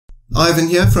Ivan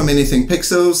here from Anything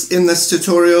Pixels. In this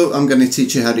tutorial, I'm going to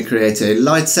teach you how to create a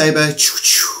lightsaber.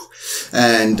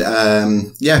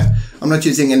 And yeah, I'm not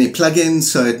using any plugins,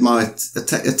 so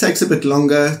it takes a bit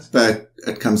longer, but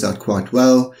it comes out quite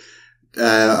well.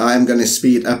 I am going to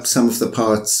speed up some of the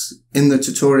parts in the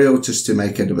tutorial just to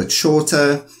make it a bit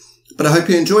shorter, but I hope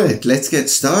you enjoy it. Let's get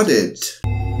started.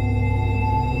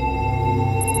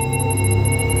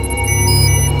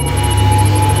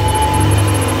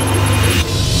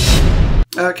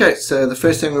 Okay, so the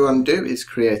first thing we want to do is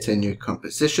create a new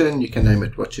composition. You can name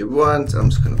it what you want. I'm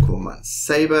just going to call mine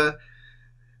Saber.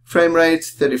 Frame rate,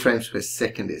 30 frames per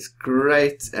second is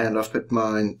great. And I've put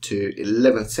mine to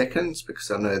 11 seconds because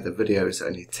I know the video is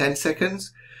only 10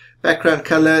 seconds. Background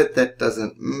color, that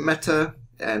doesn't matter.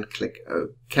 And click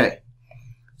OK.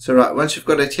 So right, once you've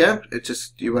got it here,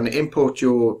 you want to import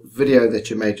your video that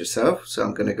you made yourself. So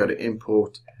I'm going to go to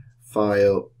Import,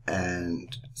 File,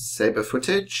 and Saber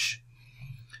Footage.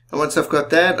 And once I've got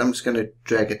that, I'm just going to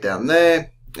drag it down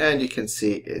there, and you can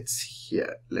see it's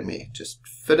here. Let me just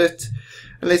fit it,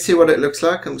 and let's see what it looks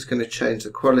like. I'm just going to change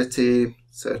the quality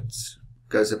so it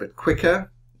goes a bit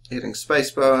quicker. Hitting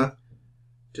spacebar,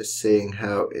 just seeing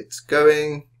how it's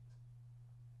going.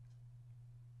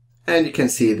 And you can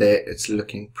see there it's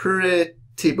looking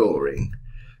pretty boring.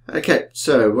 Okay,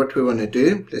 so what we want to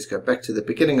do, let's go back to the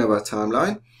beginning of our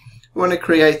timeline. We want to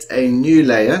create a new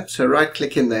layer, so right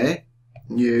click in there,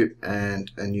 new, and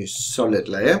a new solid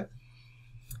layer,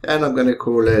 and I'm going to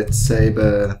call it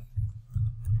Saber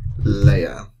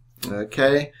layer.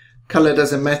 Okay, color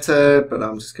doesn't matter, but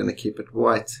I'm just going to keep it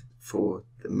white for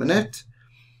the minute,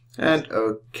 and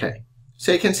okay.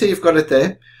 So you can see you've got it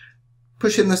there.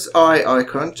 Push in this eye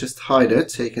icon, just hide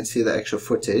it so you can see the actual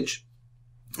footage.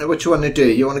 And what you want to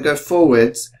do, you want to go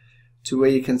forwards to where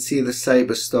you can see the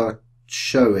saber start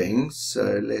showing.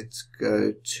 So let's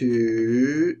go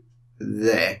to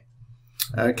there.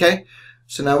 Okay,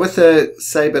 so now with the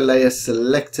saber layer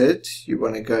selected, you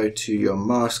want to go to your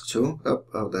mask tool. Oh,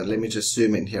 hold on, let me just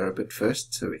zoom in here a bit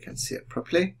first so we can see it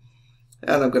properly.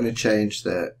 And I'm going to change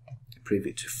the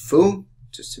preview to full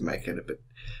just to make it a bit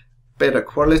better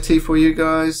quality for you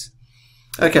guys.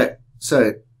 Okay,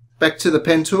 so back to the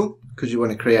pen tool because you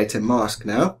want to create a mask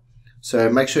now. So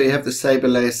make sure you have the saber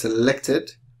layer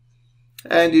selected,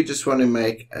 and you just want to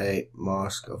make a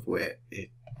mask of where it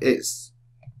is.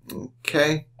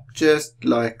 Okay, just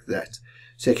like that.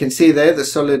 So you can see there the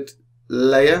solid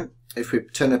layer. If we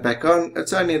turn it back on,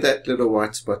 it's only that little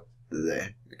white spot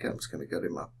there. Okay, I'm just going to go to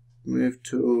my move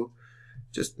tool,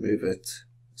 just move it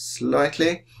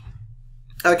slightly.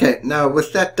 Okay, now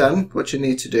with that done, what you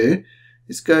need to do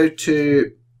is go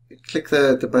to click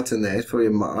the button there for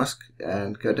your mask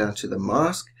and go down to the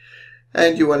mask,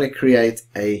 and you want to create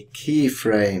a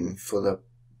keyframe for the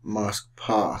mask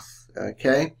path.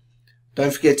 Okay,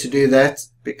 don't forget to do that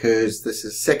because this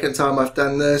is the second time I've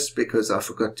done this because I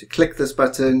forgot to click this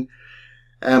button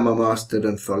and my mask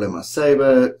didn't follow my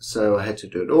saber, so I had to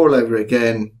do it all over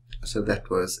again. So that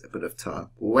was a bit of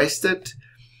time wasted.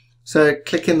 So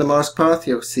click in the mask path,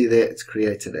 you'll see there it's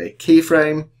created a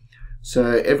keyframe. So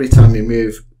every time you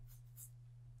move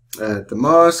the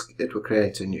mask, it will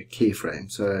create a new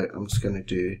keyframe. So I'm just going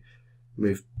to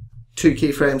move 2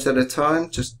 keyframes at a time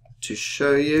just to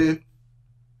show you.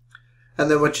 And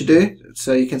then what you do,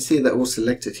 so you can see they're all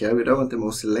selected here. We don't want them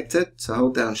all selected, so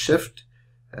hold down Shift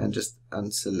and just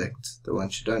unselect the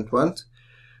ones you don't want.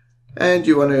 And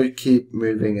you want to keep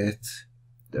moving it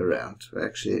around.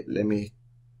 Actually, let me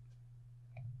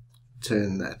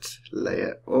turn that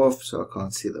layer off so I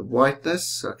can't see the whiteness,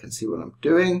 so I can see what I'm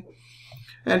doing.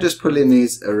 And just pulling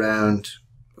these around,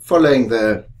 following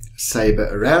the saber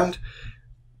around.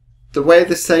 The way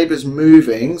the saber is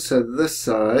moving, so this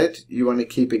side you want to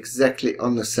keep exactly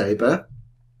on the saber,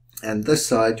 and this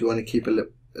side you want to keep a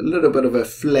little bit of a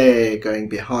flare going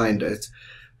behind it,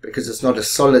 because it's not a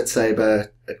solid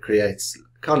saber. It creates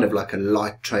kind of like a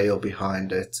light trail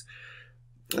behind it.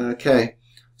 Okay,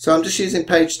 so I'm just using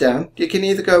page down. You can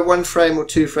either go 1 frame or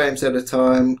 2 frames at a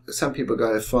time. Some people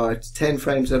go 5 to 10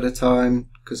 frames at a time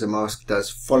because the mask does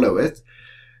follow it,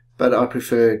 but I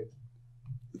prefer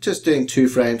just doing 2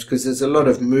 frames because there's a lot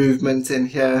of movement in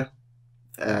here.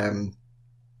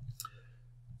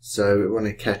 So we want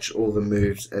to catch all the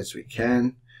moves as we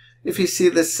can. If you see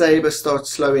the saber start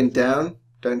slowing down,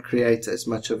 don't create as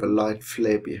much of a light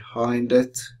flare behind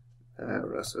it,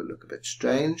 or else it'll look a bit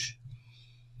strange.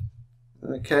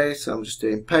 Okay, so I'm just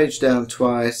doing page down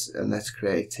twice, and that's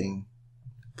creating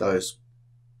those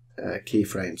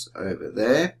keyframes over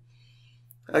there.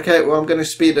 Okay, well I'm going to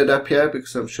speed it up here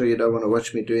because I'm sure you don't want to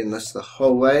watch me doing this the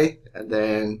whole way. And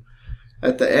then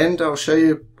at the end I'll show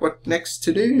you what next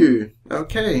to do.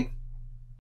 Okay.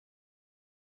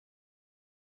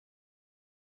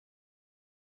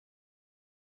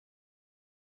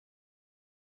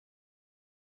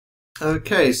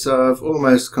 Okay, so I've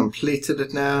almost completed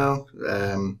it now.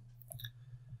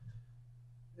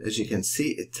 As you can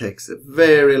see, it takes a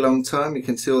very long time. You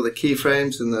can see all the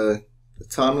keyframes in the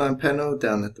timeline panel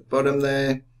down at the bottom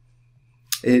there.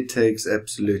 It takes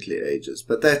absolutely ages,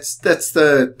 but that's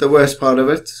the worst part of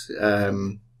it.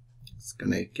 It's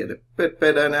going to get a bit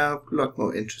better now, a lot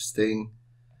more interesting,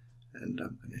 and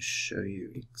I'm going to show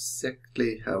you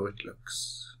exactly how it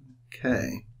looks.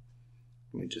 Okay,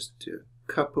 let me just do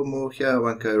a couple more here. I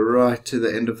won't go right to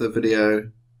the end of the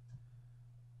video.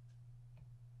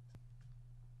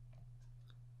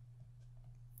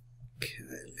 Okay,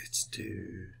 let's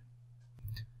do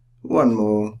one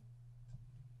more.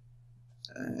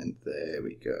 And there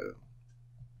we go.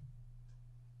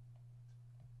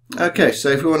 Okay, so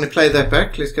if we want to play that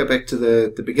back, let's go back to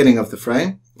the beginning of the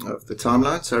frame, of the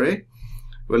timeline, sorry.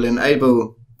 We'll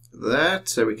enable that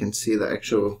so we can see the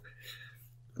actual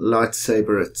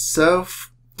lightsaber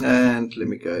itself. And let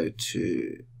me go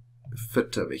to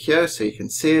fit over here so you can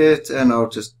see it, and I'll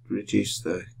just reduce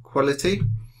the quality.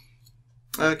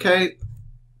 Okay.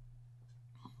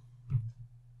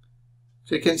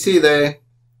 So you can see there,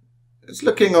 it's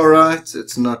looking alright.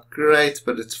 It's not great,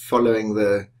 but it's following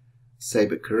the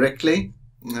saber correctly.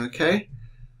 Okay.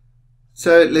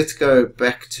 So let's go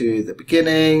back to the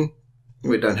beginning.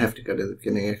 We don't have to go to the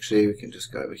beginning actually. We can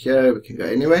just go over here. We can go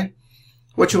anywhere.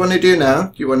 What you want to do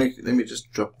now, let me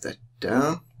just drop that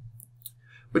down.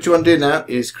 What you want to do now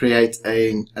is create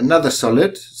another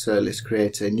solid. So let's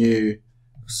create a new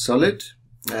solid.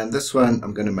 And this one,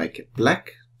 I'm going to make it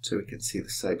black so we can see the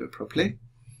saber properly.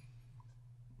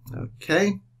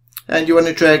 Okay, and you want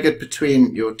to drag it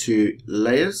between your two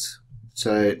layers.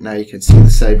 So now you can see the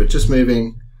saber just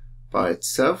moving by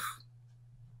itself.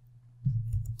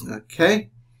 Okay,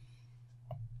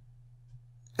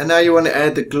 and now you want to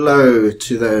add the glow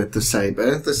to the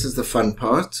saber. This is the fun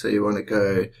part. So you want to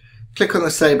go click on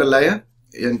the saber layer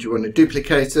and you want to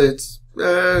duplicate it.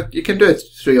 You can do it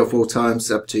 3 or 4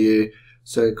 times, up to you.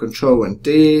 So Control and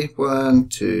D, 1,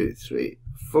 2, 3,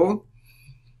 4.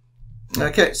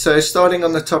 Okay, so starting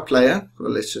on the top layer,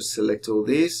 well, let's just select all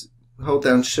these, hold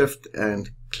down Shift and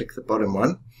click the bottom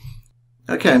one.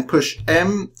 Okay, and push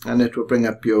M and it will bring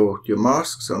up your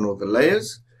masks on all the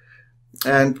layers.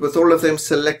 And with all of them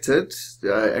selected,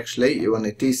 actually you want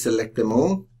to deselect them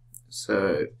all.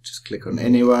 So just click on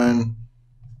any one.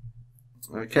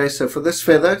 Okay, so for this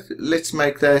feather, let's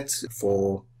make that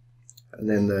 4. And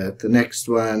then the next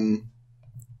one,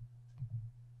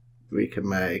 we can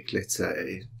make, let's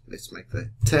make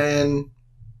that 10.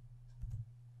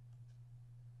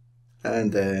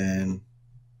 And then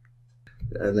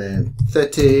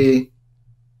 30.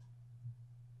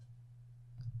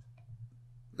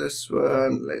 This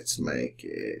one, let's make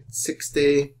it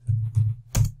 60.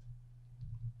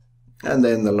 And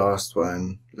then the last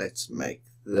one, let's make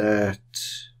that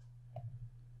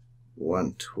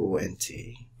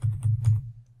 120.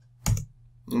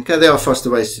 Okay, there are faster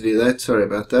ways to do that. Sorry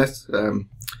about that.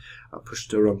 I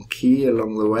pushed the wrong key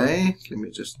along the way. Let me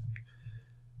just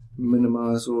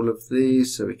minimize all of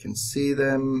these so we can see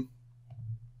them.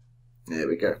 There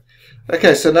we go.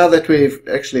 Okay, so now that we've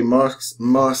actually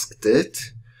masked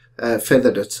it,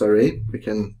 feathered it, sorry, we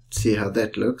can see how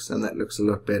that looks, and that looks a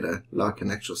lot better, like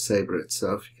an actual saber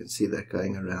itself. You can see that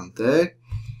going around there.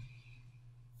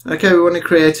 Okay, we want to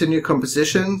create a new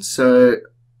composition. So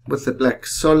with the black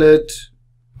solid,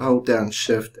 hold down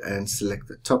Shift and select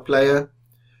the top layer.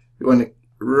 We want to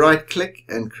right click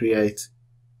and create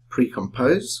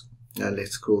pre-compose. Now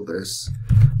let's call this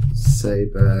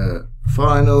Saber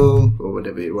Final or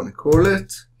whatever you want to call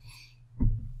it.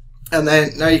 And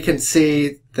then now you can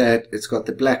see that it's got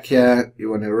the black here. You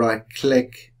want to right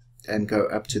click and go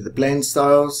up to the blend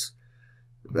styles,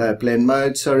 blend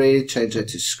mode, sorry, change it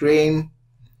to screen.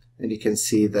 And you can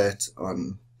see that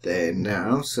on there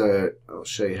now. So I'll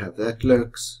show you how that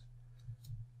looks.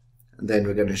 And then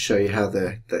we're going to show you how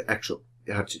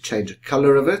how to change the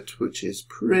color of it, which is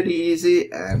pretty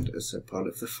easy and is a part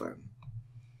of the fun.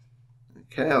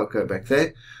 Okay, I'll go back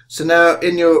there. So now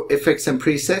in your effects and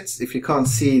presets, if you can't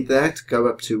see that, go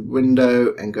up to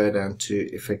Window and go down to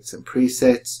Effects and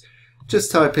Presets.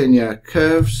 Just type in your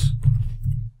curves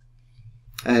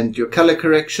and your color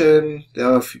correction. There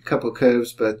are a couple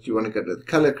curves, but you want to go to the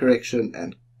color correction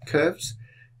and curves.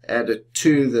 Add it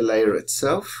to the layer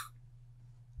itself.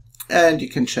 And you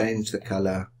can change the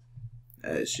color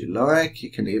as you like. You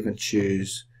can even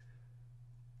choose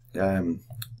the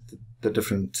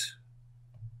different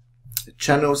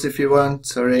channels if you want,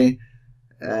 sorry.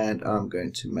 And I'm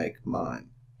going to make mine.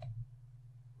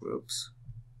 Whoops.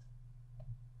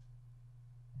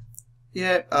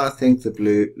 Yeah, I think the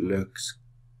blue looks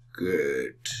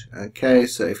good. Okay,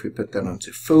 so if we put that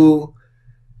onto full,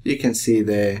 you can see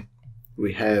there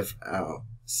we have our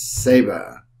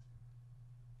saber.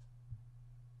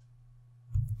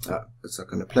 Oh, it's not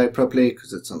going to play properly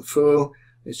because it's on full.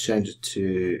 Let's change it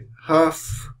to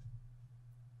half.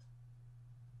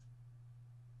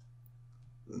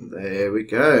 And there we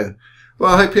go.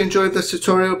 Well, I hope you enjoyed this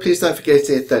tutorial. Please don't forget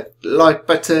to hit that like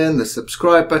button, the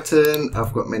subscribe button.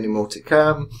 I've got many more to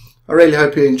come. I really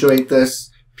hope you enjoyed this.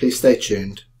 Please stay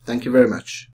tuned. Thank you very much.